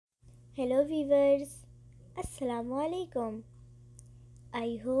Hello viewers, Assalamu alaikum.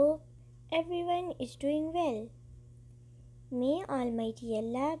 I hope everyone is doing well. May Almighty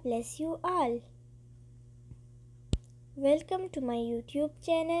Allah bless you all. Welcome to my YouTube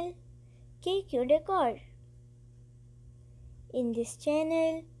channel, Decor. In this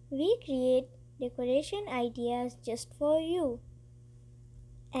channel, we create decoration ideas just for you.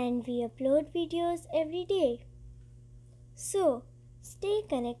 And we upload videos every day. So, stay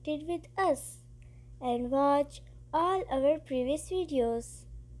connected with us and watch all our previous videos.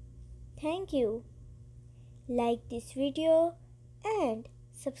 Thank you. Like this video and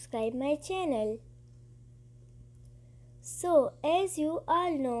subscribe my channel. So, as you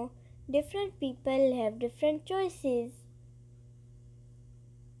all know, different people have different choices.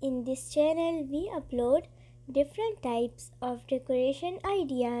 In this channel, we upload different types of decoration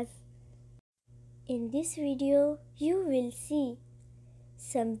ideas. In this video, you will see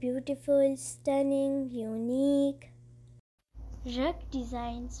some beautiful, stunning, unique rug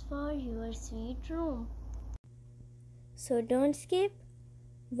designs for your sweet room. So don't skip,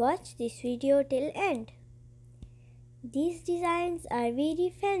 watch this video till end. These designs are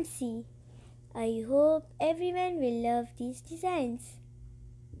very fancy. I hope everyone will love these designs.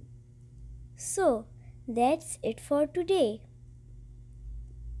 So that's it for today.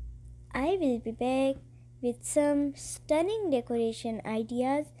 I will be back with some stunning decoration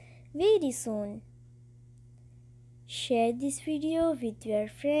ideas very soon. Share this video with your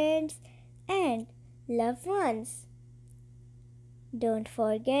friends and loved ones. Don't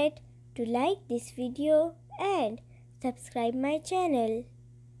forget to like this video and subscribe my channel.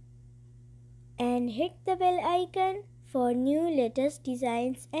 And hit the bell icon for new latest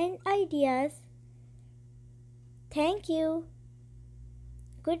designs and ideas. Thank you.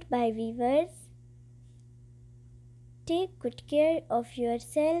 Goodbye viewers. Take good care of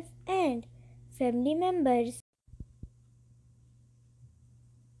yourself and family members.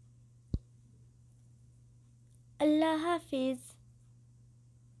 Allah Hafiz.